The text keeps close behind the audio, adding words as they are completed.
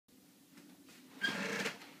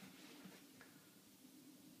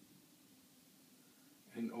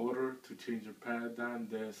change your paradigm,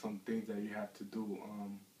 there's some things that you have to do.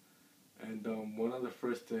 One of the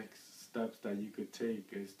first steps that you could take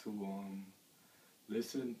is to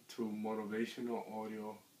listen to motivational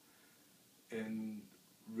audio and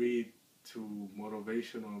read to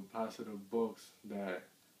motivational and positive books that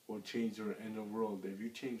will change your inner world. If you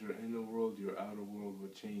change your inner world, your outer world will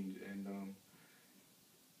change.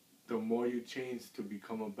 The more you change to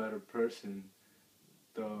become a better person,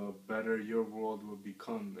 the better your world will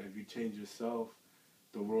become. If you change yourself,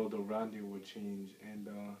 the world around you will change.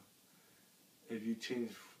 If you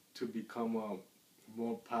change to become a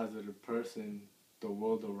more positive person, the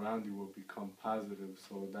world around you will become positive.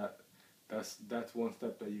 So that's one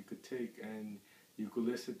step that you could take, and you could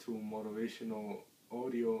listen to motivational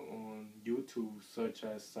audio on YouTube, such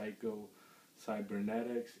as Psycho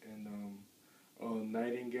Cybernetics and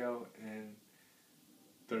Nightingale, and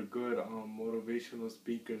they're good motivational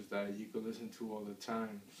speakers that you can listen to all the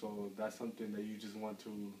time. So that's something that you just want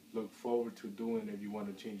to look forward to doing if you want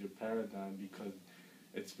to change your paradigm, because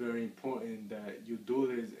it's very important that you do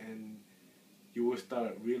this, and you will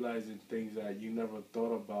start realizing things that you never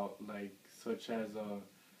thought about, like such as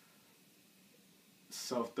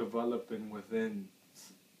self-developing within.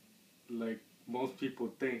 Like, most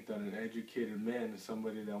people think that an educated man is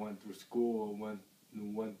somebody that went through school or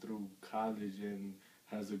went through college and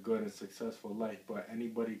has a good and successful life, but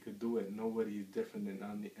anybody could do it. Nobody is different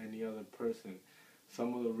than any other person.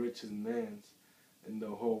 Some of the richest men in the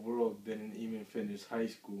whole world didn't even finish high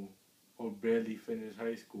school, or barely finished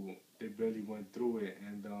high school. They barely went through it,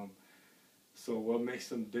 and so what makes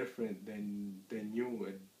them different than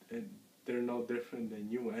you? They're no different than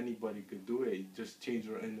you. Anybody could do it. You just change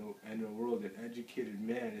your inner world. An educated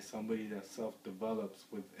man is somebody that self-develops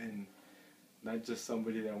within, not just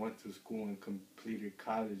somebody that went to school and completed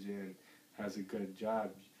college and has a good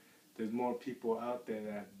job. There's more people out there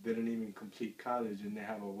that didn't even complete college and they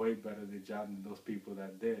have a way better job than those people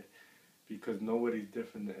that did, because nobody's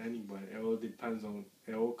different than anybody.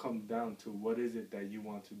 It all comes down to what is it that you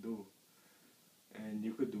want to do. And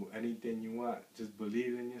you could do anything you want. Just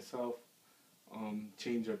believe in yourself,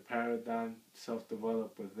 change your paradigm,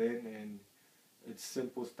 self-develop within, and it's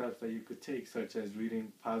simple steps that you could take, such as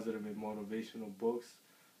reading positive and motivational books,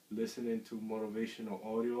 listening to motivational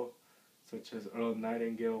audio, such as Earl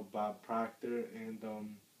Nightingale, Bob Proctor, and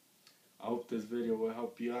I hope this video will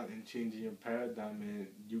help you out in changing your paradigm and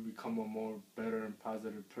you become a more better and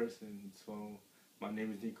positive person. So my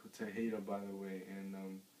name is Nico Tejeda, by the way, and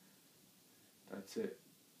that's it.